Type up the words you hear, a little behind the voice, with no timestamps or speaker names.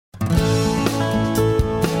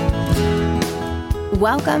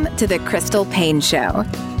Welcome to the Crystal Paine Show,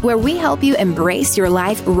 where we help you embrace your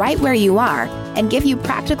life right where you are and give you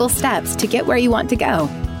practical steps to get where you want to go.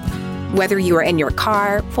 Whether you are in your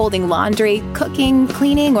car, folding laundry, cooking,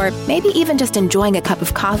 cleaning, or maybe even just enjoying a cup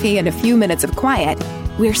of coffee and a few minutes of quiet,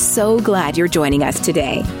 we're so glad you're joining us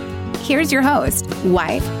today. Here's your host,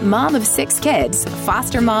 wife, mom of 6 kids,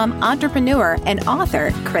 foster mom, entrepreneur, and author,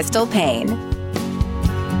 Crystal Paine.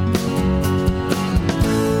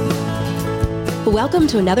 Welcome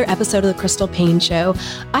to another episode of the Crystal Paine Show.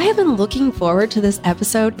 I have been looking forward to this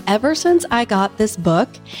episode ever since I got this book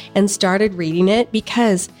and started reading it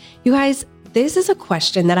because, you guys, this is a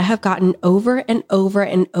question that I have gotten over and over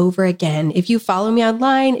and over again. If you follow me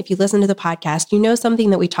online, if you listen to the podcast, you know something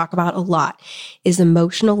that we talk about a lot is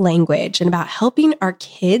emotional language and about helping our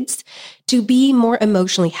kids to be more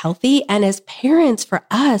emotionally healthy. And as parents, for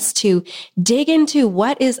us to dig into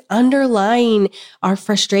what is underlying our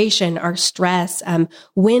frustration, our stress,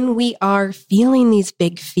 when we are feeling these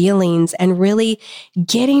big feelings and really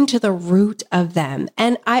getting to the root of them.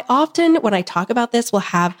 And I often, when I talk about this, will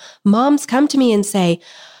have moms come to me and say,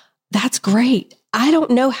 that's great. I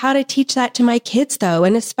don't know how to teach that to my kids though.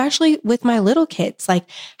 And especially with my little kids, like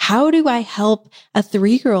how do I help a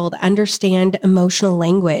 3-year-old understand emotional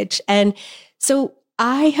language? And so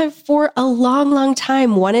I have for a long, long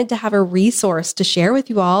time wanted to have a resource to share with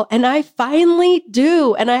you all. And I finally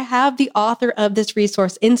do. And I have the author of this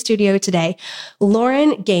resource in studio today.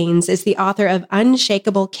 Lauren Gaines is the author of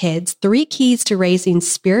Unshakable Kids, 3 Keys to Raising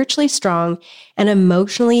Spiritually Strong and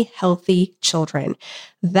Emotionally Healthy Children.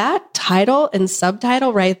 That title and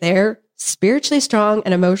subtitle right there, Spiritually Strong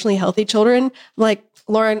and Emotionally Healthy Children, like,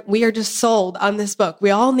 Lauren, we are just sold on this book. We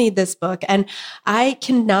all need this book. And I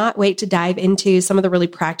cannot wait to dive into some of the really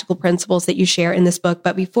practical principles that you share in this book.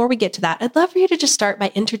 But before we get to that, I'd love for you to just start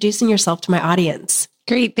by introducing yourself to my audience.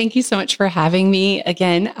 Great. Thank you so much for having me.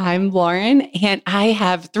 Again, I'm Lauren, and I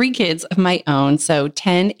have 3 kids of my own, so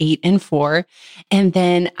 10, 8, and 4. And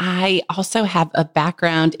then I also have a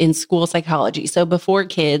background in school psychology. So before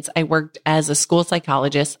kids, I worked as a school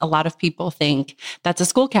psychologist. A lot of people think that's a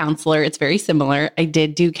school counselor. It's very similar. I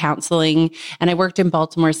did do counseling, and I worked in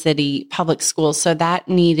Baltimore City public schools. So that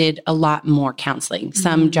needed a lot more counseling.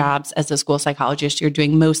 Some jobs as a school psychologist, you're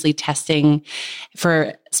doing mostly testing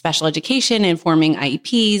for special education and forming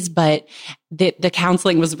IEPs, but the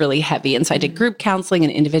counseling was really heavy. And so I did group counseling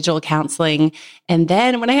and individual counseling. And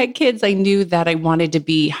then when I had kids, I knew that I wanted to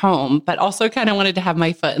be home, but also kind of wanted to have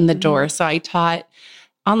my foot in the door. So I taught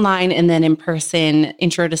online and then in person,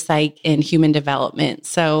 intro to psych and human development.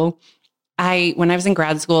 So when I was in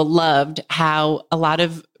grad school, loved how a lot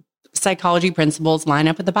of psychology principles line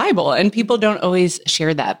up with the Bible. And people don't always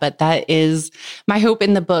share that, but that is my hope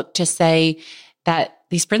in the book, to say that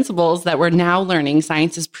these principles that we're now learning,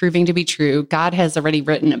 science is proving to be true, God has already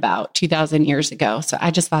written about 2,000 years ago. So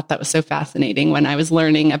I just thought that was so fascinating when I was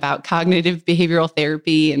learning about cognitive behavioral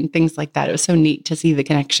therapy and things like that. It was so neat to see the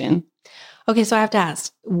connection. Okay, so I have to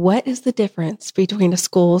ask, what is the difference between a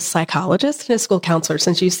school psychologist and a school counselor,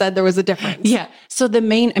 since you said there was a difference? Yeah. So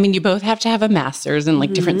you both have to have a master's and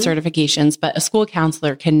different certifications, but a school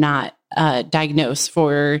counselor cannot diagnose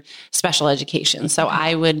for special education. So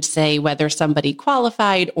I would say whether somebody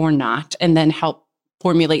qualified or not, and then help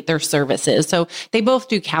formulate their services. So they both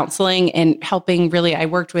do counseling and helping. Really, I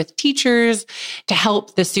worked with teachers to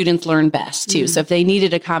help the students learn best too. So if they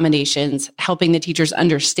needed accommodations, helping the teachers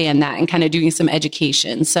understand that and kind of doing some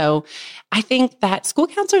education. So I think that school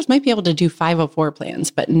counselors might be able to do 504 plans,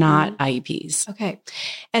 but not IEPs. Okay.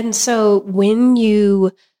 And so when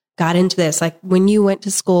you got into this, like when you went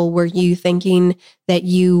to school, were you thinking that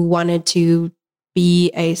you wanted to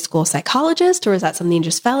be a school psychologist, or is that something you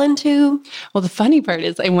just fell into? Well, the funny part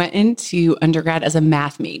is I went into undergrad as a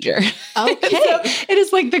math major. Okay. So it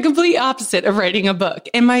is like the complete opposite of writing a book.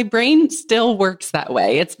 And my brain still works that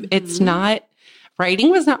way. It's not, writing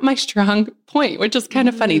was not my strong point, which is kind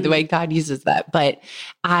of funny the way God uses that. But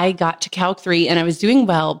I got to Calc 3 and I was doing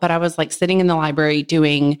well, but I was like sitting in the library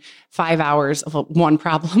doing 5 hours of one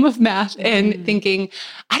problem of math and thinking,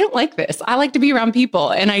 I don't like this. I like to be around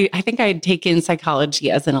people. And I think I had taken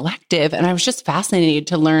psychology as an elective, and I was just fascinated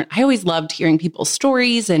to learn. I always loved hearing people's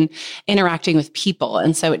stories and interacting with people.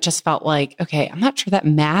 And so it just felt like, okay, I'm not sure that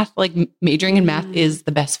math, like majoring in math is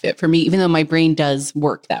the best fit for me, even though my brain does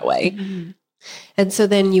work that way. And so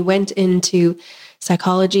then you went into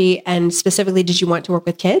psychology? And specifically, did you want to work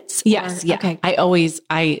with kids? Yes. Yeah. Okay.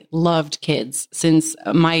 I loved kids since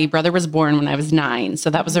my brother was born when I was 9. So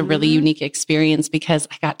that was a really unique experience because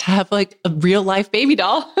I got to have like a real life baby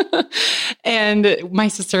doll. And my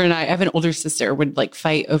sister and I have an older sister, would like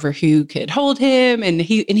fight over who could hold him. And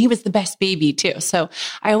he was the best baby too. So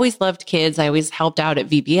I always loved kids. I always helped out at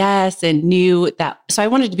VBS and knew that. So I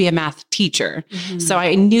wanted to be a math teacher. So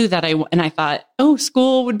I knew that I thought, oh,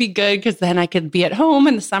 school would be good because then I could be at home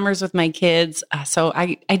in the summers with my kids. So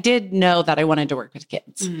I did know that I wanted to work with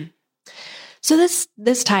kids. So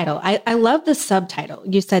this title, I love the subtitle.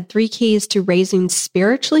 You said 3 keys to raising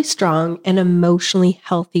spiritually strong and emotionally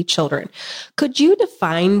healthy children. Could you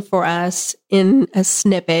define for us in a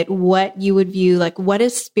snippet what you would view, like what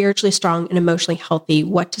is spiritually strong and emotionally healthy?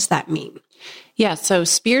 What does that mean? Yeah. So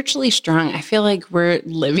spiritually strong, I feel like we're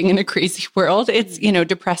living in a crazy world. It's,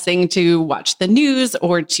 depressing to watch the news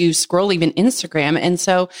or to scroll even Instagram. And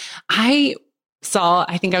so I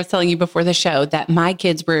think I was telling you before the show that my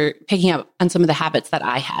kids were picking up on some of the habits that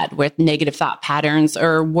I had with negative thought patterns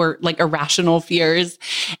or were like irrational fears.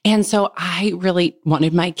 And so I really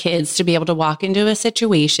wanted my kids to be able to walk into a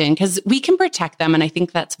situation because we can protect them. And I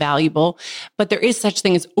think that's valuable, but there is such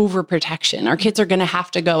thing as overprotection. Our kids are going to have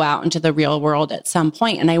to go out into the real world at some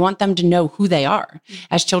point. And I want them to know who they are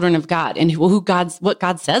as children of God and what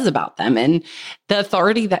God says about them and the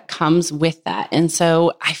authority that comes with that. And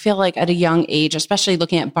so I feel like at a young age, especially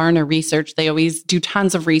looking at Barna research, they always do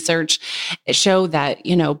tons of research, show that,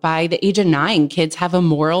 by the age of 9, kids have a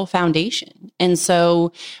moral foundation. And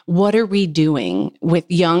so what are we doing with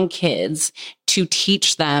young kids to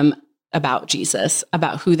teach them about Jesus,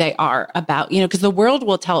 about who they are, about, because the world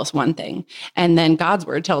will tell us one thing and then God's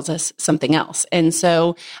word tells us something else. And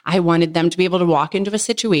so I wanted them to be able to walk into a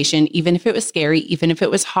situation, even if it was scary, even if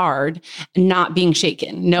it was hard, not being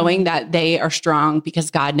shaken, knowing that they are strong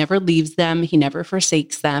because God never leaves them. He never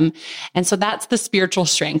forsakes them. And so that's the spiritual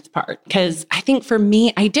strength part. Because I think for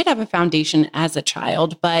me, I did have a foundation as a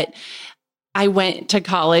child, but I went to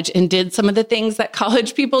college and did some of the things that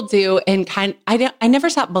college people do. And I never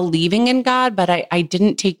stopped believing in God, but I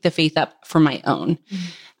didn't take the faith up for my own.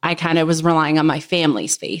 I kind of was relying on my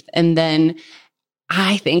family's faith. And then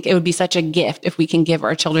I think it would be such a gift if we can give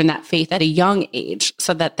our children that faith at a young age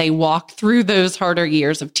so that they walk through those harder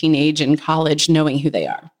years of teenage and college knowing who they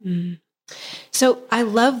are. So I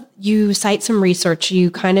love you cite some research.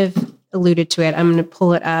 You kind of alluded to it. I'm going to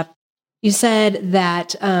pull it up. You said that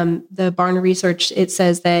the Barna research, it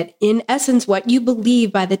says that in essence, what you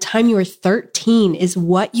believe by the time you are 13 is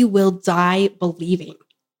what you will die believing.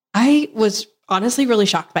 I was honestly really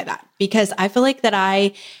shocked by that because I feel like that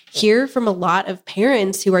I hear from a lot of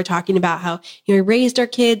parents who are talking about how, raised our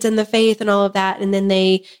kids in the faith and all of that. And then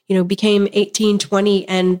they, became 18, 20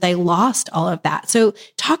 and they lost all of that. So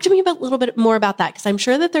talk to me a little bit more about that because I'm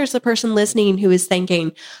sure that there's a person listening who is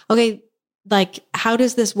thinking, okay, like, how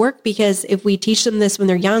does this work? Because if we teach them this when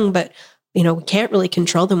they're young, but, we can't really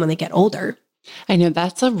control them when they get older. I know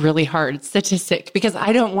that's a really hard statistic because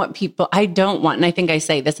I don't want, and I think I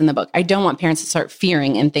say this in the book, I don't want parents to start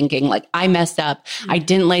fearing and thinking like, I messed up. I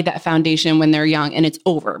didn't lay that foundation when they're young and it's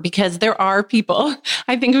over because there are people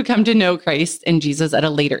I think who come to know Christ and Jesus at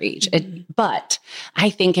a later age. But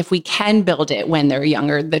I think if we can build it when they're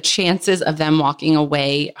younger, the chances of them walking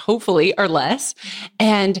away hopefully are less.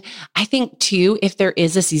 And I think too, if there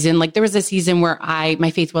is a season, like there was a season where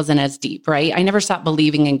my faith wasn't as deep, right? I never stopped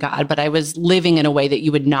believing in God, but I was living in a way that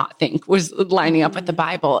you would not think was lining up with the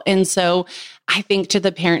Bible. And so I think to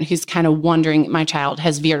the parent who's kind of wondering, my child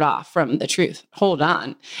has veered off from the truth, hold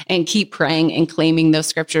on and keep praying and claiming those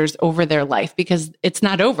scriptures over their life because it's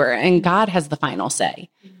not over and God has the final say.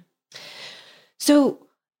 So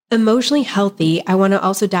emotionally healthy, I want to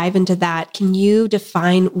also dive into that. Can you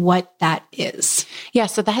define what that is? Yeah,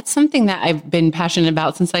 so that's something that I've been passionate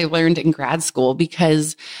about since I learned in grad school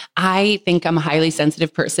because I think I'm a highly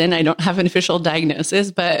sensitive person. I don't have an official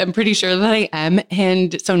diagnosis, but I'm pretty sure that I am.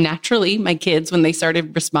 And so naturally, my kids, when they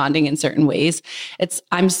started responding in certain ways,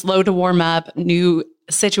 I'm slow to warm up, new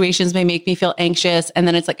situations may make me feel anxious. And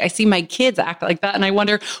then it's like, I see my kids act like that. And I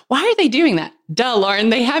wonder, why are they doing that? Duh, Lauren,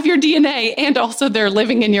 they have your DNA and also they're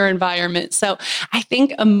living in your environment. So I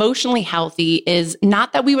think emotionally healthy is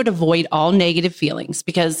not that we would avoid all negative feelings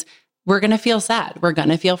because we're going to feel sad. We're going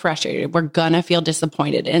to feel frustrated. We're going to feel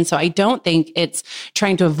disappointed. And so I don't think it's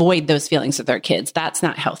trying to avoid those feelings with our kids. That's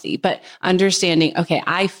not healthy, but understanding, okay,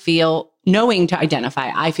 I feel knowing to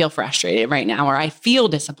identify, I feel frustrated right now, or I feel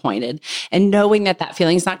disappointed, and knowing that that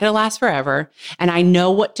feeling is not going to last forever. And I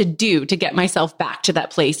know what to do to get myself back to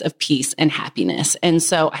that place of peace and happiness. And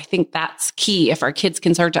so I think that's key. If our kids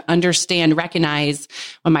can start to understand, recognize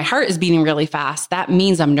when my heart is beating really fast, that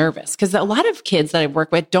means I'm nervous. Because a lot of kids that I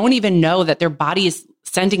work with don't even know that their body is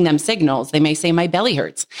sending them signals. They may say, my belly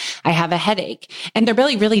hurts. I have a headache. And their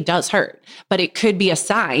belly really does hurt, but it could be a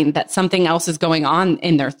sign that something else is going on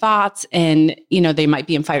in their thoughts. And, they might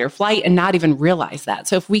be in fight or flight and not even realize that.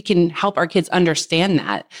 So if we can help our kids understand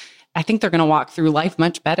that, I think they're going to walk through life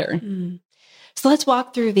much better. So let's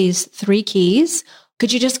walk through these 3 keys.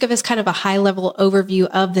 Could you just give us kind of a high level overview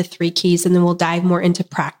of the 3 keys, and then we'll dive more into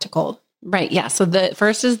practical? Right. Yeah. So the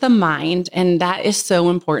first is the mind. And that is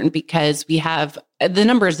so important because we have, the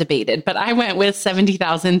number is debated, but I went with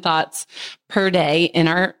 70,000 thoughts per day in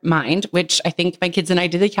our mind, which I think my kids and I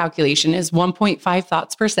did the calculation is 1.5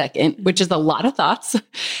 thoughts per second, which is a lot of thoughts.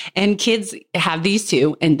 And kids have these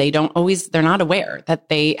too, and they're not aware that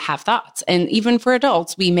they have thoughts. And even for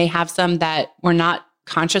adults, we may have some that we're not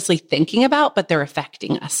consciously thinking about, but they're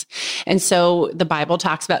affecting us. And so the Bible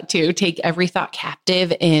talks about too, take every thought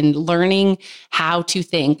captive, and learning how to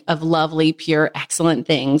think of lovely, pure, excellent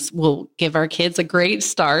things will give our kids a great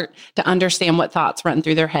start to understand what thoughts run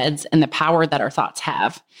through their heads and the power that our thoughts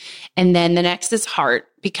have. And then the next is heart,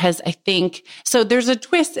 because I think, so there's a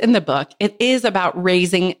twist in the book. It is about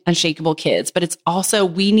raising unshakable kids, but it's also,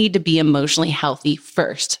 we need to be emotionally healthy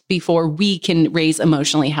first before we can raise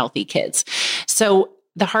emotionally healthy kids. So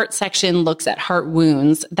the heart section looks at heart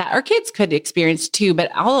wounds that our kids could experience too,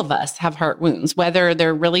 but all of us have heart wounds, whether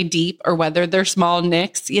they're really deep or whether they're small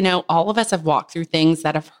nicks. All of us have walked through things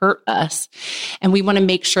that have hurt us. And we want to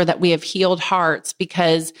make sure that we have healed hearts,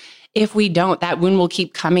 because if we don't, that wound will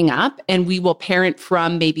keep coming up, and we will parent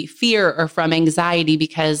from maybe fear or from anxiety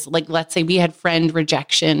because, let's say we had friend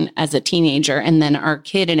rejection as a teenager, and then our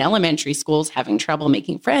kid in elementary school is having trouble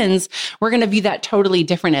making friends. We're going to view that totally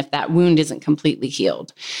different if that wound isn't completely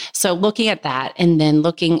healed. So looking at that, and then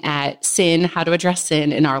looking at sin, how to address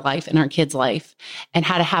sin in our life, in our kids' life, and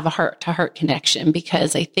how to have a heart-to-heart connection,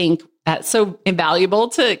 because I think that's so invaluable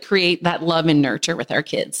to create that love and nurture with our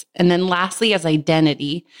kids. And then lastly, as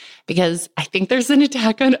identity, because I think there's an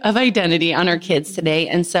attack of identity on our kids today.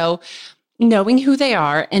 And so knowing who they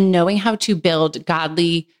are and knowing how to build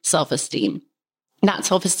godly self-esteem, not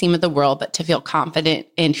self-esteem of the world, but to feel confident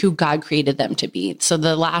in who God created them to be. So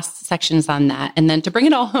the last section is on that. And then to bring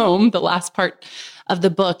it all home, the last part of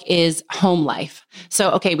the book is home life.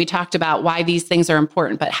 So, okay, we talked about why these things are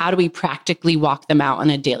important, but how do we practically walk them out on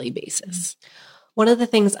a daily basis? One of the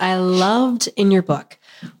things I loved in your book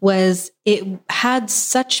was it had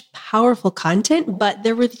such powerful content, but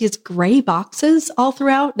there were these gray boxes all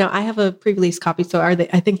throughout. Now, I have a pre-release copy, so are they?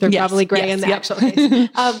 I think they're probably gray in the actual case.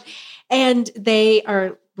 And they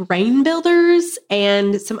are brain builders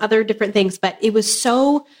and some other different things, but it was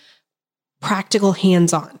so practical,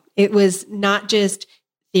 hands-on. It was not just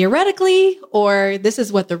theoretically, or this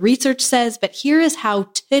is what the research says, but here is how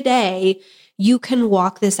today you can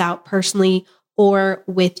walk this out personally or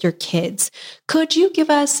with your kids. Could you give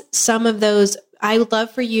us some of those? I would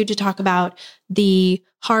love for you to talk about the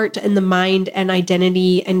heart and the mind and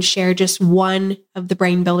identity, and share just one of the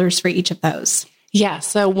brain builders for each of those. Yeah.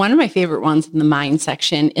 So one of my favorite ones in the mind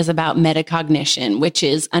section is about metacognition, which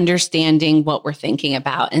is understanding what we're thinking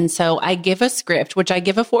about. And so I give a script, which I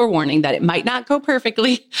give a forewarning that it might not go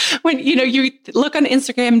perfectly. When, you look on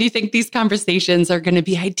Instagram and you think these conversations are going to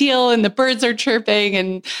be ideal and the birds are chirping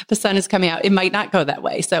and the sun is coming out, it might not go that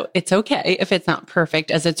way. So it's okay if it's not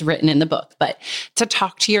perfect as it's written in the book, but to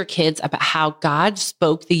talk to your kids about how God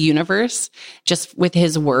spoke the universe just with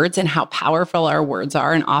his words and how powerful our words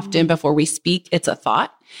are. And often before we speak, it's a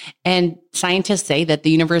thought. And scientists say that the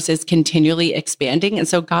universe is continually expanding. And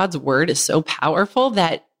so God's word is so powerful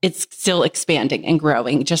that it's still expanding and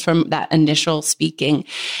growing just from that initial speaking.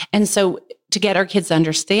 And so to get our kids to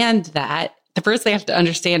understand that, first they have to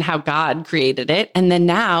understand how God created it. And then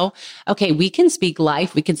now, okay, we can speak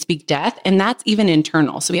life, we can speak death, and that's even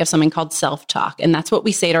internal. So we have something called self-talk. And that's what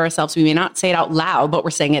we say to ourselves. We may not say it out loud, but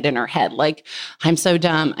we're saying it in our head. Like, I'm so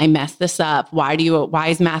dumb. I messed this up. Why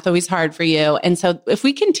is math always hard for you? And so if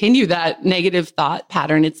we continue that negative thought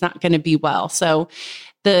pattern, it's not going to be well. So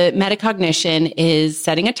the metacognition is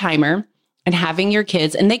setting a timer and having your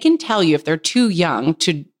kids, and they can tell you if they're too young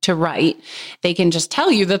to to write, they can just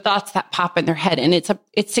tell you the thoughts that pop in their head. And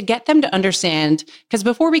it's to get them to understand, because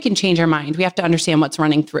before we can change our mind, we have to understand what's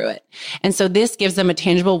running through it. And so this gives them a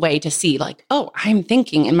tangible way to see like, oh, I'm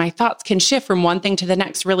thinking and my thoughts can shift from one thing to the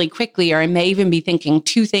next really quickly, or I may even be thinking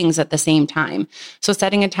two things at the same time. So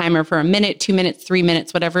setting a timer for 1 minute, 2 minutes, 3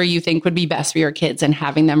 minutes, whatever you think would be best for your kids, and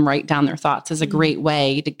having them write down their thoughts is a great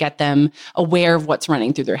way to get them aware of what's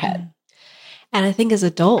running through their head. And I think as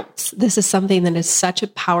adults, this is something that is such a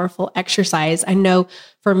powerful exercise. I know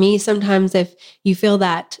for me, sometimes if you feel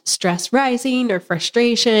that stress rising or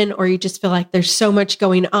frustration, or you just feel like there's so much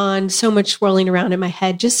going on, so much swirling around in my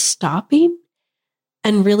head, just stopping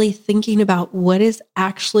and really thinking about what is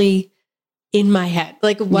actually in my head.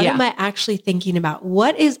 Like, what am I actually thinking about?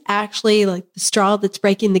 What is actually like the straw that's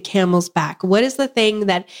breaking the camel's back? What is the thing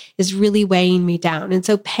that is really weighing me down? And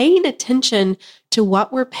so paying attention to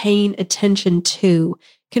what we're paying attention to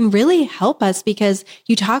can really help us, because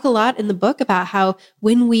you talk a lot in the book about how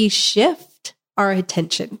when we shift our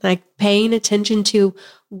attention, like paying attention to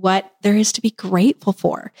what there is to be grateful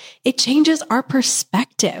for, it changes our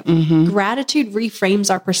perspective. Gratitude reframes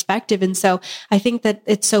our perspective. And so I think that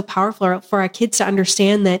it's so powerful for our kids to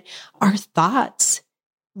understand that our thoughts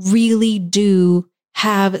really do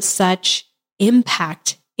have such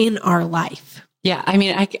impact in our life. Yeah. I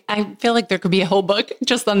mean, I feel like there could be a whole book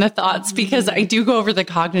just on the thoughts, because I do go over the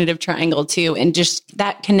cognitive triangle too. And just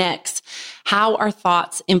that connects how our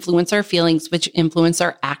thoughts influence our feelings, which influence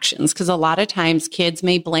our actions. Because a lot of times kids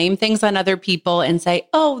may blame things on other people and say,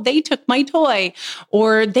 oh, they took my toy,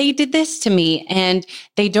 or they did this to me. And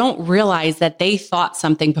they don't realize that they thought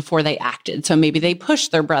something before they acted. So maybe they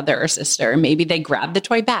pushed their brother or sister, maybe they grabbed the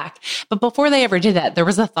toy back. But before they ever did that, there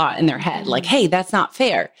was a thought in their head like, hey, that's not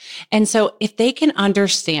fair. And so if they can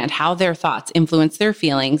understand how their thoughts influence their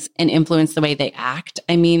feelings and influence the way they act,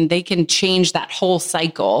 I mean, they can change that whole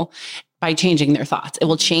cycle by changing their thoughts. It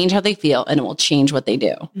will change how they feel, and it will change what they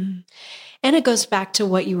do. And it goes back to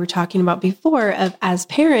what you were talking about before of, as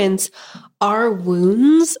parents, our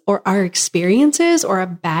wounds or our experiences or a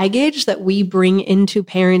baggage that we bring into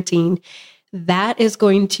parenting, that is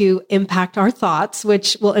going to impact our thoughts,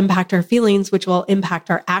 which will impact our feelings, which will impact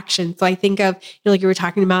our actions. So I think of, like you were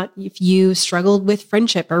talking about, if you struggled with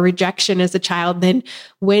friendship or rejection as a child, then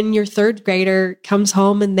when your third grader comes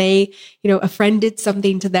home and they, a friend did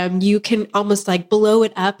something to them, you can almost like blow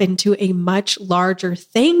it up into a much larger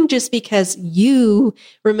thing just because you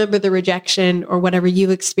remember the rejection or whatever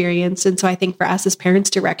you experienced. And so I think for us as parents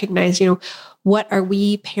to recognize, what are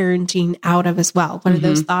we parenting out of as well? What are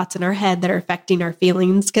those thoughts in our head that are affecting our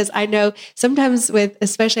feelings? Because I know sometimes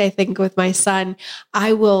especially I think with my son,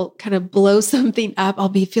 I will kind of blow something up. I'll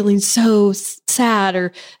be feeling so sad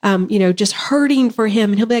or, just hurting for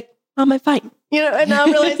him. And he'll be like, Mom, I'm fine. And I'll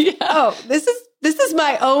realize, oh, this is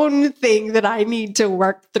my own thing that I need to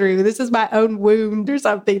work through. This is my own wound or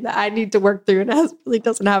something that I need to work through. And it really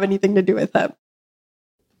doesn't have anything to do with him.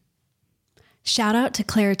 Shout out to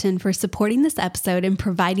Claritin for supporting this episode and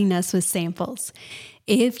providing us with samples.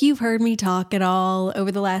 If you've heard me talk at all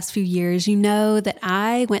over the last few years, you know that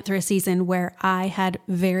I went through a season where I had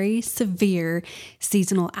very severe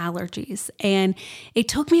seasonal allergies. And it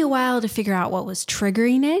took me a while to figure out what was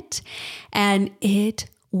triggering it. And it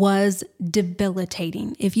was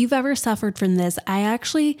debilitating. If you've ever suffered from this, I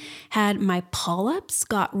actually had my polyps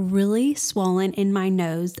got really swollen in my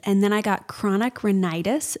nose, and then I got chronic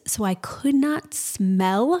rhinitis, so I could not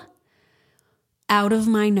smell out of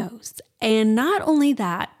my nose. And not only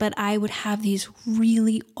that, but I would have these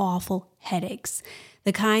really awful headaches,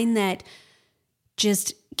 the kind that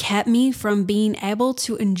just kept me from being able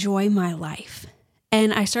to enjoy my life.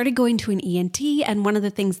 And I started going to an ENT, and one of the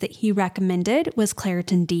things that he recommended was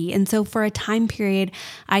Claritin D. And so for a time period,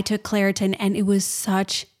 I took Claritin, and it was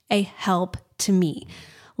such a help to me.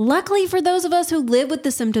 Luckily for those of us who live with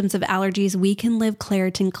the symptoms of allergies, we can live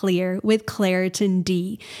Claritin Clear with Claritin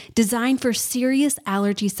D. Designed for serious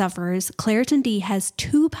allergy sufferers, Claritin D has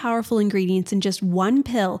 2 powerful ingredients in just 1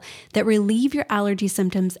 pill that relieve your allergy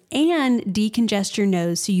symptoms and decongest your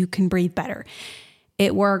nose so you can breathe better.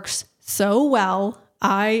 It works so well.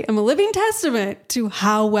 I am a living testament to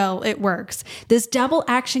how well it works. This double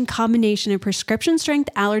action combination of prescription strength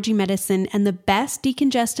allergy medicine and the best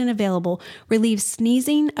decongestant available relieves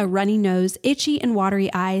sneezing, a runny nose, itchy and watery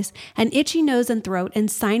eyes, an itchy nose and throat, and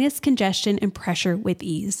sinus congestion and pressure with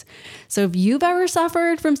ease. So if you've ever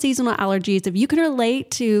suffered from seasonal allergies, if you can relate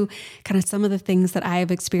to kind of some of the things that I have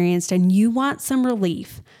experienced and you want some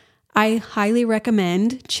relief, I highly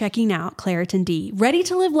recommend checking out Claritin D. Ready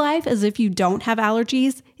to live life as if you don't have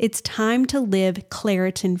allergies? It's time to live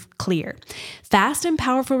Claritin Clear. Fast and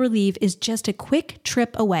powerful relief is just a quick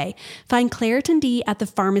trip away. Find Claritin D at the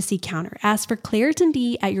pharmacy counter. Ask for Claritin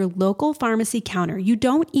D at your local pharmacy counter. You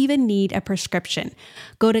don't even need a prescription.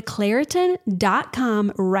 Go to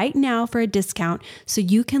Claritin.com right now for a discount so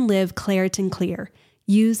you can live Claritin Clear.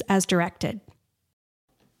 Use as directed.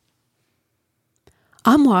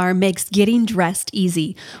 Armoire makes getting dressed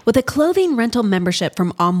easy. With a clothing rental membership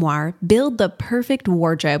from Armoire, build the perfect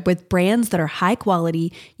wardrobe with brands that are high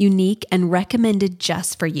quality, unique, and recommended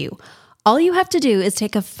just for you. All you have to do is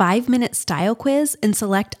take a 5-minute style quiz and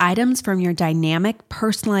select items from your dynamic,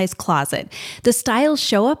 personalized closet. The styles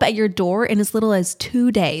show up at your door in as little as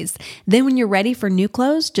 2 days. Then when you're ready for new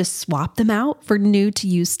clothes, just swap them out for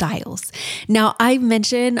new-to-use styles. Now, I've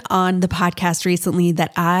mentioned on the podcast recently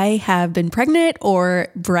that I have been pregnant or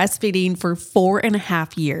breastfeeding for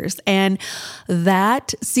 4.5 years. And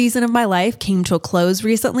that season of my life came to a close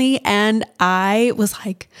recently. And I was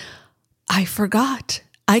like, I forgot.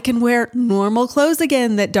 I can wear normal clothes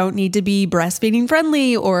again that don't need to be breastfeeding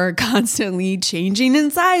friendly or constantly changing in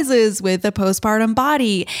sizes with a postpartum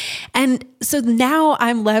body. And so now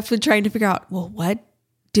I'm left with trying to figure out, well, what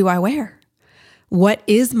do I wear? What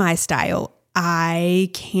is my style? I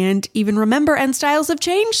can't even remember, and styles have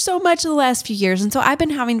changed so much in the last few years. And so I've been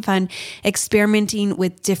having fun experimenting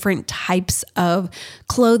with different types of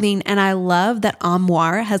clothing. And I love that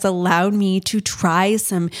Armoire has allowed me to try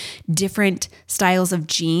some different styles of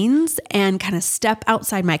jeans and kind of step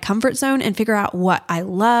outside my comfort zone and figure out what I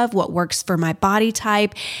love, what works for my body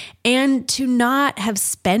type, and to not have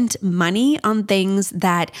spent money on things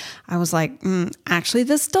that I was like, actually,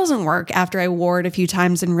 this doesn't work after I wore it a few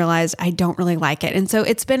times and realized I don't really like it. And so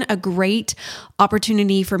it's been a great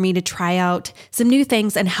opportunity for me to try out some new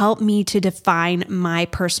things and help me to define my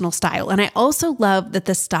personal style. And I also love that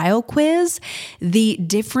the style quiz, the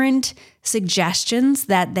different suggestions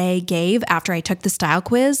that they gave after I took the style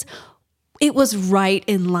quiz, it was right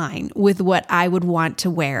in line with what I would want to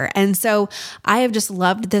wear. And so I have just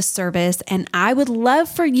loved this service, and I would love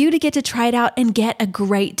for you to get to try it out and get a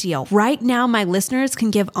great deal. Right now, my listeners can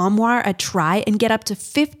give Armoire a try and get up to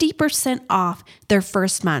 50% off their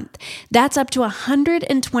first month. That's up to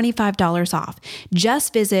 $125 off.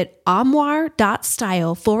 Just visit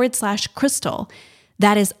armoire.style/crystal.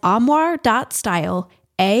 That is armoire.style,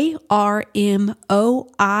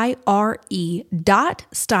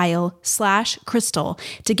 ARMOIRE.style/crystal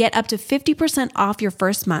to get up to 50% off your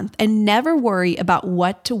first month and never worry about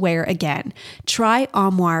what to wear again. Try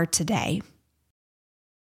Armoire today.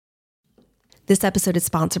 This episode is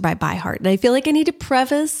sponsored by ByHeart, and I feel like I need to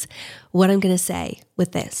preface what I'm going to say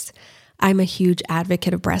with this. I'm a huge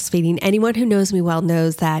advocate of breastfeeding. Anyone who knows me well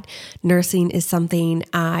knows that nursing is something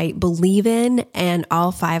I believe in, and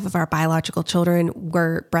all 5 of our biological children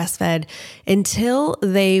were breastfed until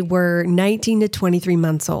they were 19 to 23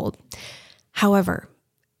 months old. However,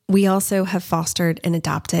 we also have fostered and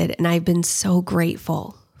adopted, and I've been so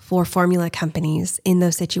grateful for formula companies in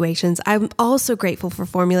those situations. I'm also grateful for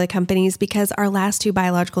formula companies because our last 2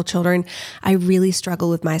 biological children, I really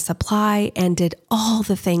struggled with my supply and did all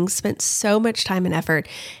the things, spent so much time and effort,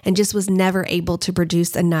 and just was never able to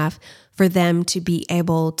produce enough for them to be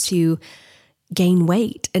able to gain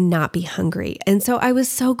weight and not be hungry. And so I was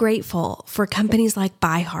so grateful for companies like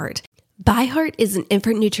ByHeart. ByHeart is an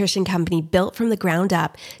infant nutrition company built from the ground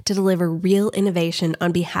up to deliver real innovation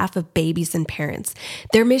on behalf of babies and parents.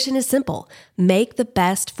 Their mission is simple: make the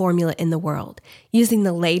best formula in the world. Using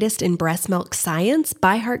the latest in breast milk science,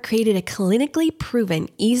 ByHeart created a clinically proven,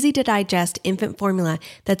 easy-to-digest infant formula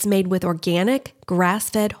that's made with organic,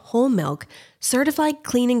 grass-fed whole milk, certified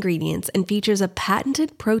clean ingredients, and features a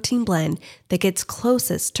patented protein blend that gets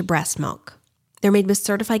closest to breast milk. They're made with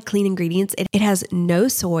certified clean ingredients. It has no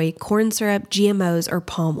soy, corn syrup, GMOs, or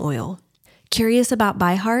palm oil. Curious about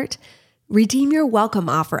ByHeart? Redeem your welcome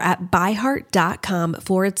offer at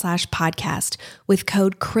byheart.com/podcast with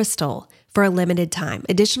code CRYSTAL for a limited time.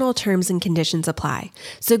 Additional terms and conditions apply.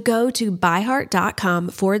 So go to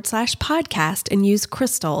byheart.com/podcast and use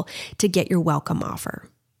CRYSTAL to get your welcome offer.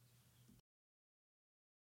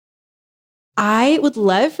 I would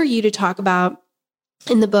love for you to talk about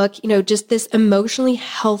in the book, just this emotionally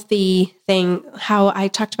healthy thing, how I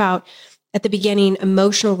talked about at the beginning,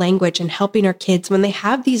 emotional language and helping our kids when they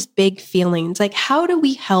have these big feelings. Like, how do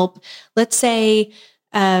we help, let's say,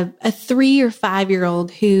 a 3 or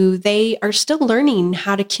 5-year-old who they are still learning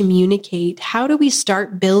how to communicate? How do we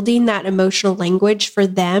start building that emotional language for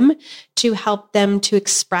them to help them to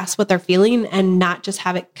express what they're feeling and not just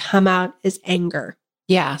have it come out as anger?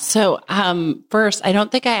 Yeah. So first, I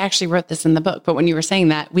don't think I actually wrote this in the book, but when you were saying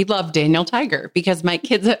that, we love Daniel Tiger because my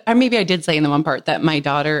kids, or maybe I did say in the one part that my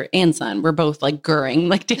daughter and son were both like gurring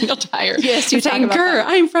like Daniel Tiger. Yes, you're saying "Grr,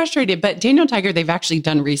 I'm frustrated." But Daniel Tiger, they've actually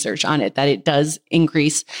done research on it that it does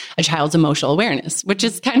increase a child's emotional awareness, which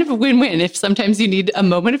is kind of a win-win. If sometimes you need a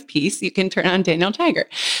moment of peace, you can turn on Daniel Tiger.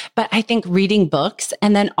 But I think reading books,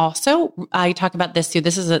 and then also I talk about this too.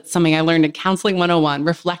 This is something I learned in Counseling 101,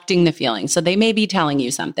 reflecting the feelings. So they may be telling you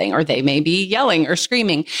something, or they may be yelling or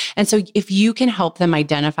screaming. And so if you can help them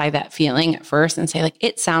identify that feeling at first and say like,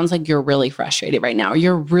 it sounds like you're really frustrated right now, or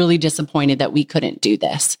you're really disappointed that we couldn't do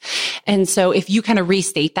this. And so if you kind of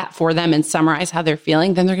restate that for them and summarize how they're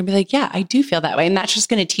feeling, then they're going to be like, yeah, I do feel that way. And that's just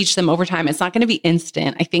going to teach them over time. It's not going to be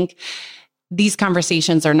instant. I think these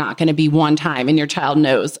conversations are not going to be one time and your child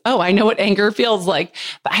knows, oh, I know what anger feels like.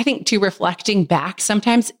 But I think too, reflecting back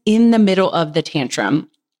sometimes in the middle of the tantrum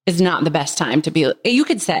is not the best time to be. You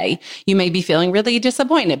could say you may be feeling really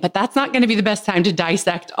disappointed, but that's not going to be the best time to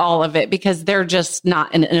dissect all of it because they're just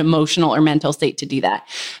not in an emotional or mental state to do that.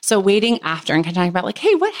 So waiting after and kind of talking about like,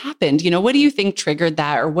 hey, what happened? What do you think triggered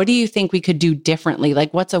that? Or what do you think we could do differently?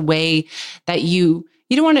 Like, what's a way that you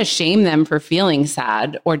don't want to shame them for feeling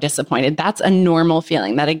sad or disappointed. That's a normal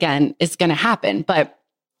feeling that, again, is going to happen. But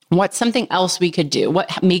what's something else we could do?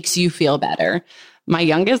 What makes you feel better? My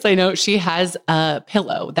youngest, I know she has a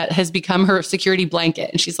pillow that has become her security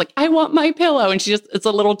blanket. And she's like, I want my pillow. And it's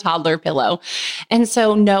a little toddler pillow. And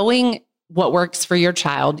so knowing what works for your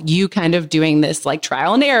child, you kind of doing this like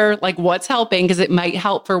trial and error, like what's helping, because it might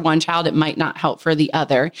help for one child, it might not help for the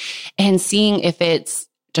other. And seeing if it's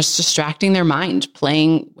just distracting their mind,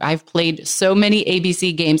 playing. I've played so many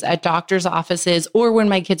ABC games at doctor's offices or when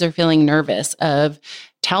my kids are feeling nervous of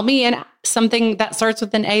tell me something that starts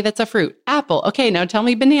with an A that's a fruit. Apple. Okay, now tell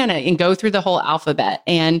me banana, and go through the whole alphabet.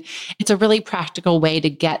 And it's a really practical way to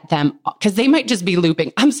get them, because they might just be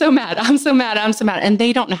looping. I'm so mad. I'm so mad. I'm so mad. And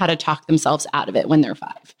they don't know how to talk themselves out of it when they're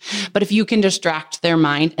 5. But if you can distract their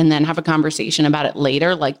mind and then have a conversation about it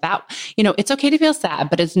later, like that, it's okay to feel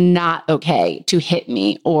sad, but it's not okay to hit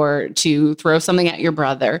me or to throw something at your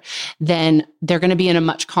brother. Then they're going to be in a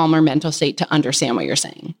much calmer mental state to understand what you're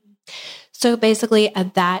saying. So basically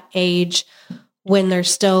at that age, when they're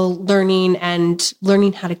still learning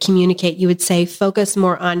how to communicate, you would say focus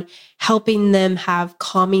more on helping them have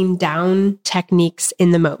calming down techniques in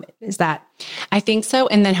the moment. Is that? I think so.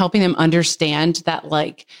 And then helping them understand that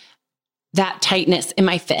like that tightness in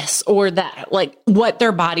my fists or that like what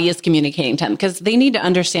their body is communicating to them, because they need to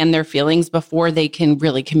understand their feelings before they can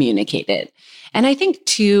really communicate it. And I think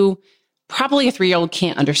too, probably a 3-year-old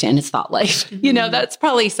can't understand his thought life. That's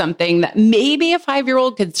probably something that maybe a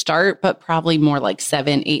 5-year-old could start, but probably more like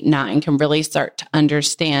 7, 8, 9 can really start to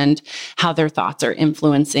understand how their thoughts are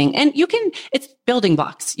influencing. And it's building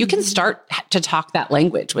blocks. You can start to talk that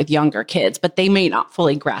language with younger kids, but they may not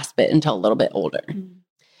fully grasp it until a little bit older.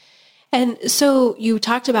 And so you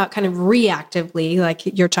talked about kind of reactively,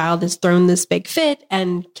 like your child has thrown this big fit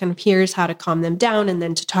and kind of hears how to calm them down and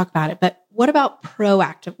then to talk about it. But what about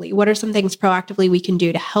proactively? What are some things proactively we can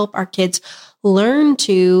do to help our kids learn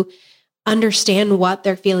to understand what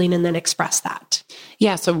they're feeling and then express that?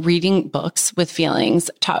 Yeah. So reading books with feelings,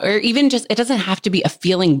 or even just, it doesn't have to be a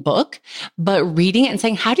feeling book, but reading it and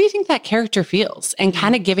saying, how do you think that character feels? And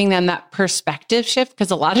kind of giving them that perspective shift. Because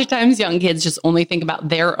a lot of times young kids just only think about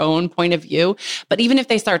their own point of view. But even if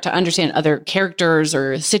they start to understand other characters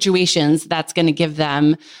or situations, that's going to give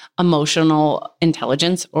them emotional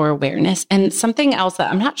intelligence or awareness. And something else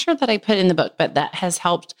that I'm not sure that I put in the book, but that has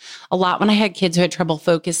helped a lot when I had kids who had trouble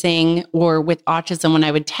focusing or with autism, when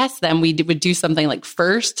I would test them, we would do something like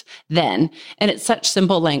first, then. And it's such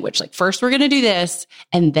simple language. Like first, we're going to do this,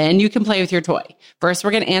 and then you can play with your toy. First,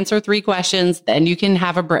 we're going to answer 3 questions, then you can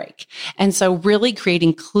have a break. And so really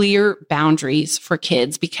creating clear boundaries for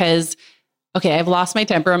kids, because okay, I've lost my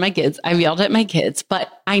temper on my kids. I've yelled at my kids,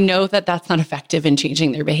 but I know that that's not effective in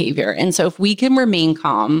changing their behavior. And so if we can remain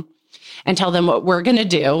calm and tell them what we're going to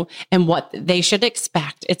do and what they should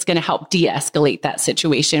expect, it's going to help de-escalate that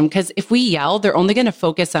situation. Because if we yell, they're only going to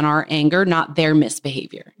focus on our anger, not their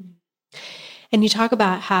misbehavior. And you talk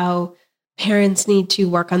about how parents need to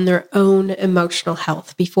work on their own emotional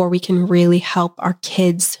health before we can really help our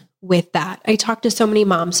kids with that. I talk to so many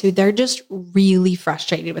moms who they're just really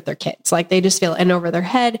frustrated with their kids. Like they just feel in over their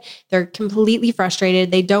head. They're completely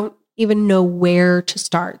frustrated. They don't even know where to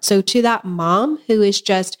start. So to that mom who is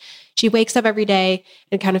just, she wakes up every day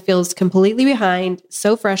and kind of feels completely behind,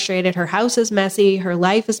 so frustrated. Her house is messy. Her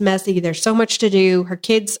life is messy. There's so much to do. Her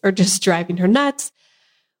kids are just driving her nuts.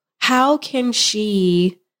 How can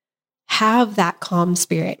she have that calm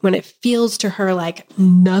spirit when it feels to her like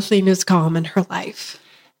nothing is calm in her life?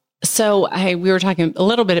 So we were talking a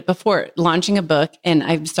little bit before launching a book, and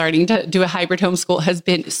I'm starting to do a hybrid homeschool has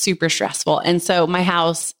been super stressful. And so my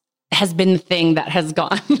house has been the thing that has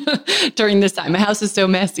gone during this time. My house is so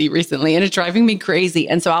messy recently and it's driving me crazy.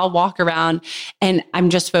 And so I'll walk around and I'm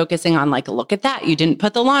just focusing on like, look at that. You didn't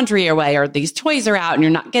put the laundry away, or these toys are out and you're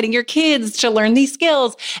not getting your kids to learn these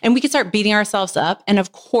skills. And we can start beating ourselves up. And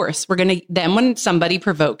of course, then when somebody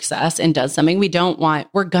provokes us and does something we don't want,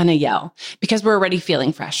 we're going to yell because we're already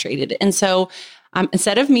feeling frustrated. And so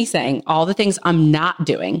instead of me saying all the things I'm not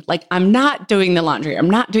doing, like I'm not doing the laundry, I'm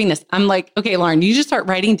not doing this, I'm like, okay, Lauren, you just start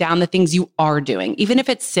writing down the things you are doing, even if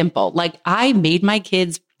it's simple. Like I made my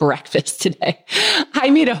kids breakfast today. I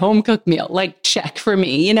made a home cooked meal, like check for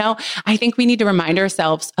me. I think we need to remind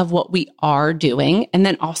ourselves of what we are doing, and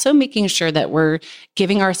then also making sure that we're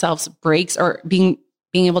giving ourselves breaks or being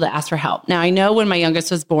able to ask for help. Now, I know when my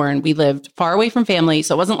youngest was born, we lived far away from family.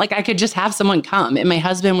 So it wasn't like I could just have someone come. And my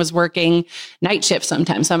husband was working night shifts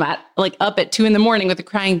sometimes. So I'm up at 2 a.m. with a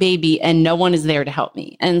crying baby and no one is there to help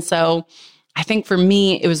me. And so I think for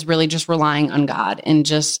me, it was really just relying on God and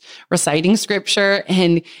just reciting scripture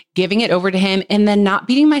and giving it over to him, and then not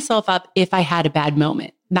beating myself up if I had a bad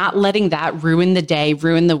moment. Not letting that ruin the day,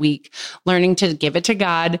 ruin the week, learning to give it to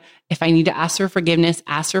God. If I need to ask for forgiveness,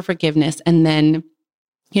 and then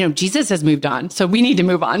Jesus has moved on, so we need to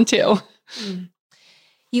move on too.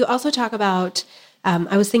 You also talk about,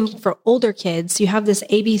 I was thinking for older kids, you have this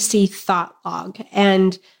ABC thought log.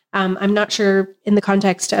 And I'm not sure in the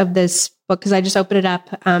context of this book, because I just opened it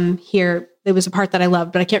up here. It was a part that I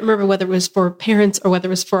loved, but I can't remember whether it was for parents or whether it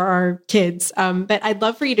was for our kids. But I'd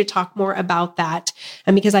love for you to talk more about that,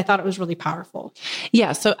 because I thought it was really powerful.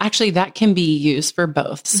 Yeah. So actually that can be used for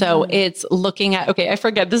both. So it's looking at, okay, I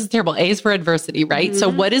forget, this is terrible. A is for adversity, right? So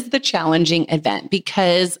what is the challenging event?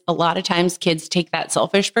 Because a lot of times kids take that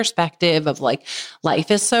selfish perspective of like, life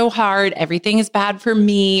is so hard, everything is bad for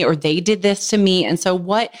me, or they did this to me. And so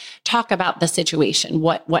talk about the situation,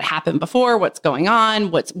 what happened before, what's going on,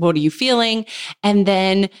 what are you feeling? And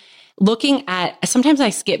then looking at, sometimes I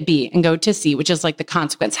skip B and go to C, which is like the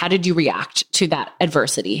consequence. How did you react to that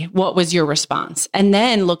adversity? What was your response? And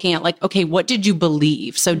then looking at like, okay, what did you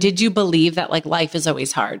believe? So did you believe that like life is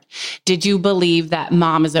always hard? Did you believe that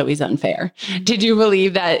mom is always unfair? Did you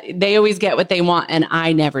believe that they always get what they want and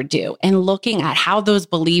I never do? And looking at how those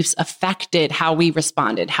beliefs affected how we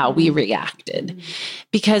responded, how we reacted.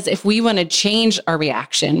 Because if we want to change our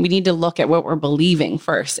reaction, we need to look at what we're believing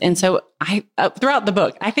first. And so throughout the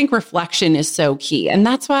book, I think reflection is so key. And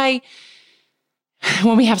that's why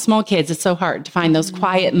when we have small kids, it's so hard to find those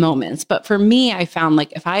quiet moments. But for me, I found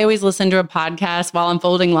like if I always listen to a podcast while I'm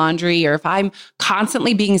folding laundry, or if I'm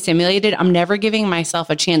constantly being stimulated, I'm never giving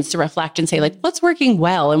myself a chance to reflect and say like, what's working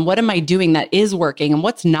well? And what am I doing that is working? And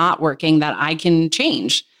what's not working that I can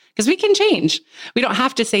change? Because we can change. We don't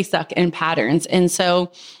have to stay stuck in patterns. And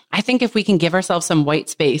so I think if we can give ourselves some white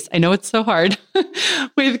space, I know it's so hard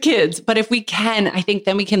with kids, but if we can, I think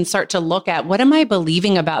then we can start to look at what am I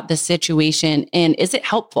believing about this situation? And is it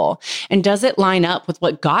helpful? And does it line up with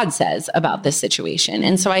what God says about this situation?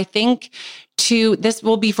 And so I think this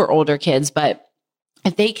will be for older kids, but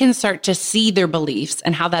if they can start to see their beliefs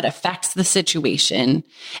and how that affects the situation,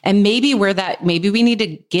 and maybe we need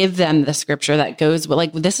to give them the scripture that goes, well,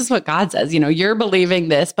 like, this is what God says, you're believing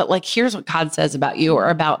this, but like, here's what God says about you or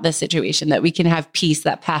about the situation, that we can have peace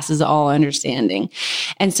that passes all understanding.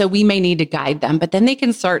 And so we may need to guide them, but then they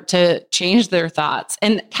can start to change their thoughts,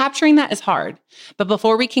 and capturing that is hard. But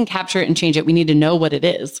before we can capture it and change it, we need to know what it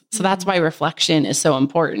is. So that's why reflection is so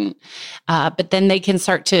important. But then they can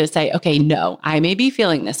start to say, okay, no, I may be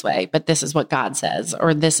feeling this way, but this is what God says,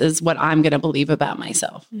 or this is what I'm going to believe about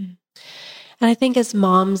myself. And I think as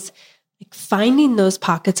moms, like finding those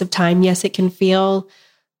pockets of time, yes, it can feel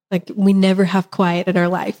like we never have quiet in our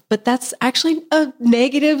life, but that's actually a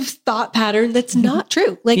negative thought pattern that's not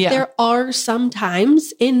true. Like there are some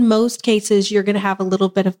times, in most cases, you're going to have a little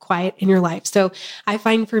bit of quiet in your life. So I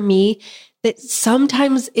find for me that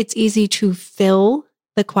sometimes it's easy to fill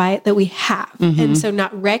the quiet that we have. And so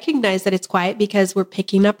not recognize that it's quiet because we're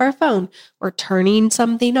picking up our phone or turning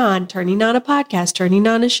something on, turning on a podcast, turning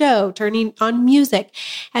on a show, turning on music.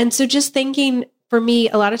 And so just thinking, for me,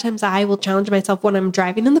 a lot of times I will challenge myself when I'm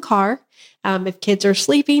driving in the car, if kids are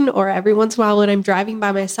sleeping, or every once in a while when I'm driving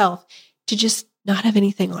by myself, to just not have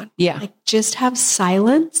anything on. Yeah. Like just have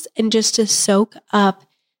silence, and just to soak up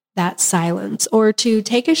that silence, or to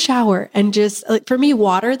take a shower and just, like, for me,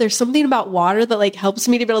 water, there's something about water that like helps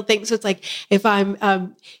me to be able to think. So it's like if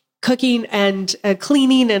I'm cooking and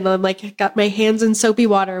cleaning, and I'm like, got my hands in soapy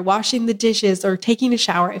water, washing the dishes or taking a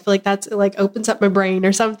shower. I feel like that's like opens up my brain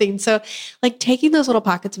or something. So like taking those little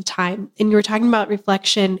pockets of time. And you were talking about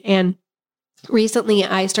reflection. And recently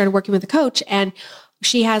I started working with a coach, and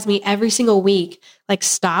she has me every single week, like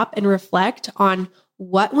stop and reflect on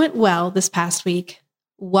what went well this past week.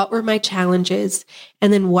 What were my challenges?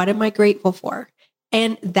 And then what am I grateful for?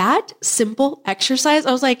 And that simple exercise,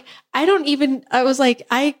 I was like, I don't even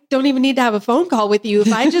need to have a phone call with you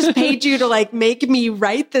if I just paid you to like make me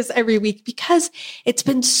write this every week, because it's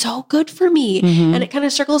been so good for me. Mm-hmm. And it kind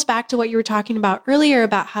of circles back to what you were talking about earlier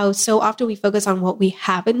about how so often we focus on what we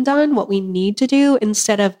haven't done, what we need to do,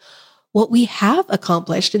 instead of what we have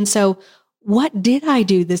accomplished. And so what did I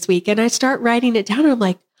do this week? And I start writing it down, and I'm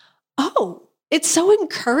like, oh, it's so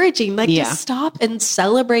encouraging, like to stop and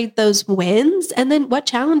celebrate those wins. And then what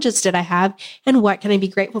challenges did I have, and what can I be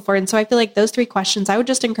grateful for? And so I feel like those 3 questions, I would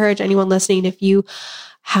just encourage anyone listening, if you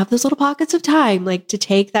have those little pockets of time, like to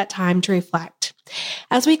take that time to reflect.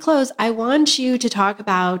 As we close, I want you to talk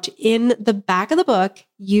about, in the back of the book,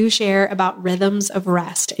 you share about rhythms of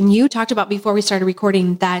rest. And you talked about before we started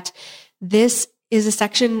recording that this is a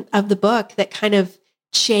section of the book that kind of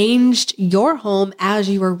changed your home as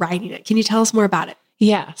you were writing it. Can you tell us more about it?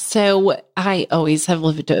 Yeah. So I always have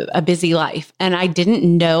lived a busy life, and I didn't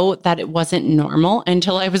know that it wasn't normal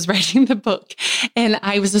until I was writing the book. And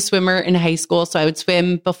I was a swimmer in high school. So I would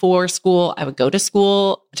swim before school. I would go to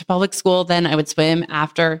school, to public school. Then I would swim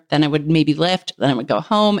after. Then I would maybe lift. Then I would go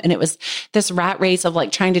home. And it was this rat race of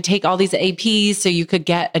like trying to take all these APs so you could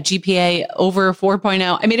get a GPA over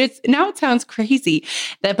 4.0. I mean, now it sounds crazy,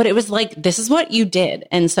 but it was like, this is what you did.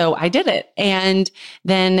 And so I did it. And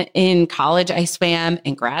then in college, I swam.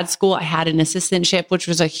 In grad school, I had an assistantship, which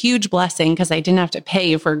was a huge blessing because I didn't have to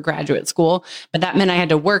pay for graduate school, but that meant I had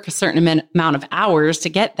to work a certain amount of hours to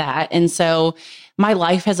get that. And so my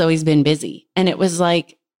life has always been busy, and it was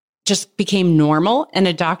like, just became normal. And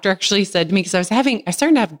a doctor actually said to me, because I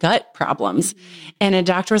started to have gut problems. And a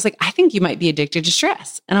doctor was like, I think you might be addicted to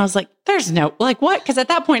stress. And I was like, there's no, like what? Because at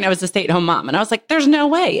that point I was a stay-at-home mom, and I was like, there's no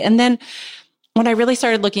way. And then when I really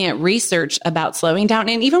started looking at research about slowing down,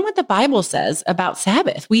 and even what the Bible says about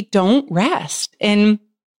Sabbath, we don't rest. And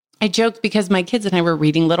I joked because my kids and I were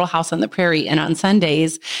reading Little House on the Prairie, and on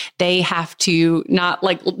Sundays, they have to not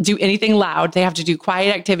like do anything loud. They have to do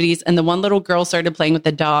quiet activities. And the one little girl started playing with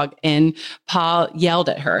the dog, and Pa yelled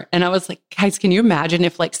at her. And I was like, guys, can you imagine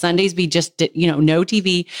if like Sundays we just did, no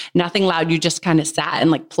TV, nothing loud. You just kind of sat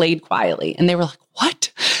and like played quietly. And they were like,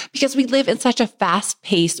 what? Because we live in such a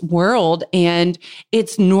fast-paced world, and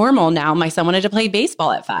it's normal now. My son wanted to play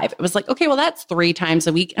baseball at 5. It was like, okay, well, that's 3 times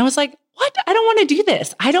a week. And I was like, what? I don't want to do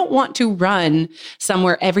this. I don't want to run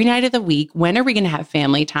somewhere every night of the week. When are we going to have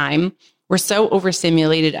family time? We're so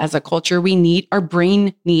overstimulated as a culture. Our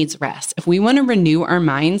brain needs rest. If we want to renew our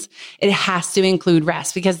minds, it has to include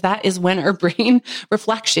rest, because that is when our brain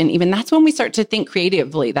reflection, even that's when we start to think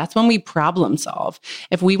creatively. That's when we problem solve.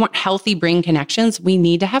 If we want healthy brain connections, we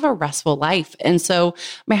need to have a restful life. And so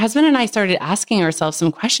my husband and I started asking ourselves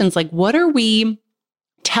some questions like, what are we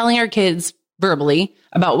telling our kids verbally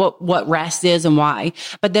about what rest is and why?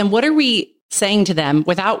 But then what are we saying to them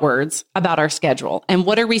without words about our schedule? And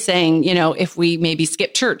what are we saying, if we maybe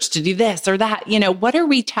skip church to do this or that, what are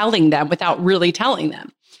we telling them without really telling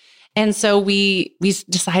them? And so we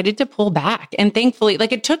decided to pull back, and thankfully,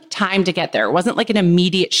 like it took time to get there. It wasn't like an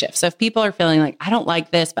immediate shift. So if people are feeling like, I don't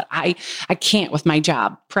like this, but I can't with my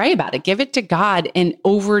job, pray about it, give it to God. And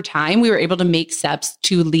over time, we were able to make steps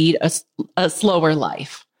to lead a slower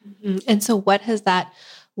life. Mm-hmm. And so what has that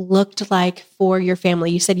looked like for your family?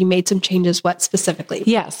 You said you made some changes. What specifically?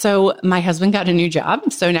 Yeah. So my husband got a new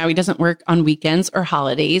job. So now he doesn't work on weekends or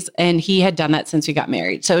holidays. And he had done that since we got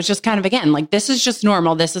married. So it's just kind of, again, like, this is just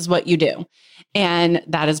normal. This is what you do. And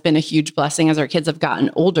that has been a huge blessing as our kids have gotten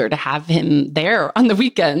older to have him there on the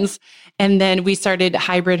weekends. And then we started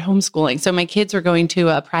hybrid homeschooling. So my kids were going to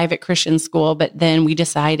a private Christian school, but then we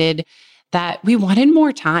decided that we wanted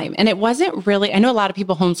more time. And it wasn't really, I know a lot of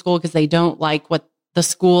people homeschool because they don't like what the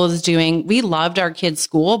school is doing. We loved our kids'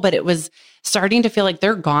 school, but it was starting to feel like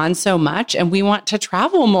they're gone so much, and we want to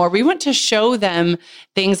travel more. We want to show them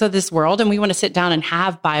things of this world, and we want to sit down and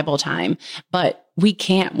have Bible time, but we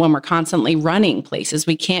can't when we're constantly running places.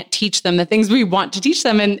 We can't teach them the things we want to teach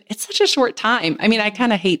them. And it's such a short time. I mean, I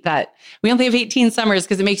kind of hate that we only have 18 summers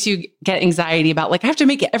because it makes you get anxiety about like, I have to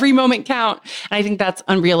make every moment count. And I think that's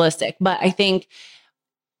unrealistic. But I think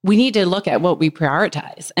we need to look at what we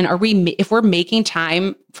prioritize. And if we're making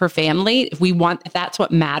time for family, if that's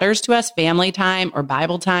what matters to us, family time or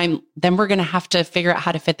Bible time, then we're going to have to figure out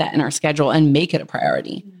how to fit that in our schedule and make it a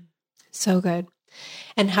priority. So good.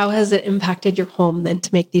 And how has it impacted your home then to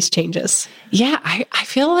make these changes? Yeah, I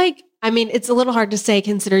feel like, I mean, it's a little hard to say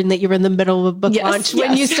considering that you were in the middle of a book launch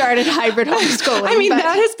when you started hybrid homeschooling. I mean, that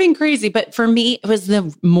has been crazy. But for me, it was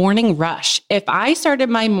the morning rush. If I started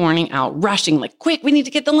my morning out rushing, like, quick, we need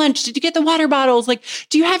to get the lunch. Did you get the water bottles? Like,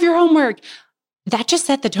 do you have your homework? That just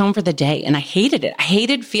set the tone for the day. And I hated it. I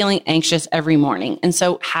hated feeling anxious every morning. And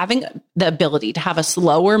so having the ability to have a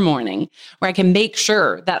slower morning where I can make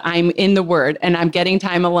sure that I'm in the Word and I'm getting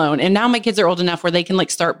time alone. And now my kids are old enough where they can like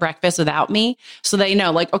start breakfast without me. So they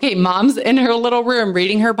know like, okay, mom's in her little room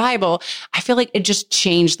reading her Bible. I feel like it just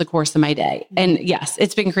changed the course of my day. And yes,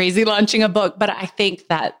 it's been crazy launching a book, but I think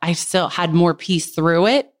that I still had more peace through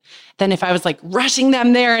it than if I was like rushing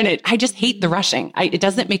them there. And I just hate the rushing. It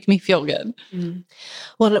doesn't make me feel good.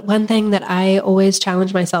 Well, one thing that I always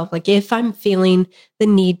challenge myself, like if I'm feeling the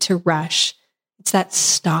need to rush, it's that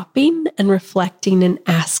stopping and reflecting and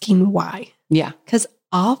asking why. Yeah. Because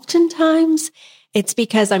oftentimes it's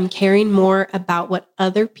because I'm caring more about what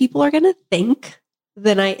other people are going to think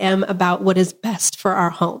than I am about what is best for our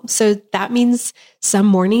home. So that means some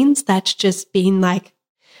mornings that's just being like,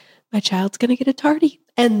 my child's going to get a tardy.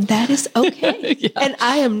 And that is okay. Yeah. And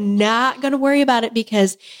I am not going to worry about it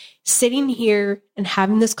because sitting here and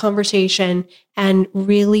having this conversation and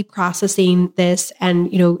really processing this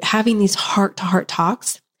and, having these heart-to-heart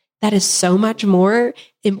talks, that is so much more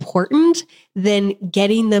important than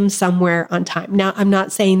getting them somewhere on time. Now, I'm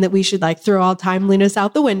not saying that we should like throw all timeliness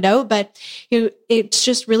out the window, but it's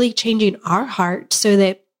just really changing our heart so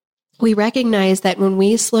that we recognize that when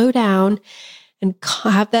we slow down and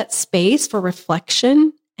have that space for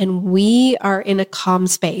reflection, and we are in a calm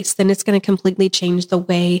space, then it's going to completely change the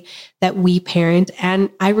way that we parent. And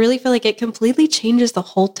I really feel like it completely changes the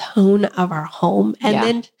whole tone of our home. And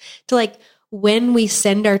then to like, when we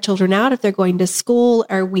send our children out, if they're going to school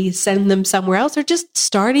or we send them somewhere else or just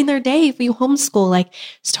starting their day, if we homeschool, like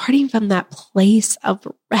starting from that place of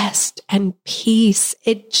rest and peace,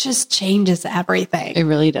 it just changes everything. It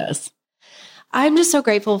really does. I'm just so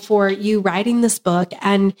grateful for you writing this book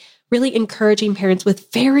and really encouraging parents with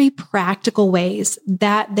very practical ways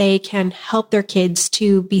that they can help their kids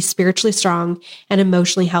to be spiritually strong and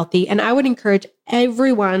emotionally healthy. And I would encourage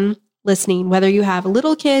everyone listening, whether you have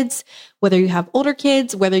little kids, whether you have older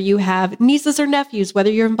kids, whether you have nieces or nephews, whether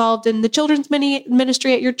you're involved in the children's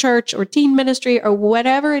ministry at your church or teen ministry or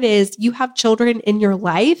whatever it is, you have children in your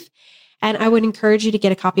life. And I would encourage you to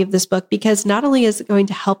get a copy of this book because not only is it going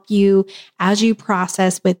to help you as you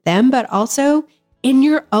process with them, but also in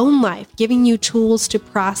your own life, giving you tools to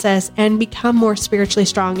process and become more spiritually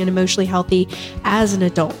strong and emotionally healthy as an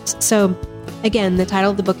adult. So again, the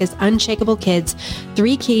title of the book is Unshakable Kids: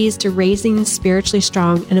 3 Keys to Raising Spiritually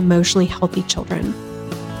Strong and Emotionally Healthy Children.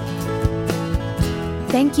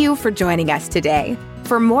 Thank you for joining us today.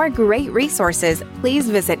 For more great resources, please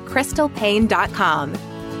visit crystalpaine.com.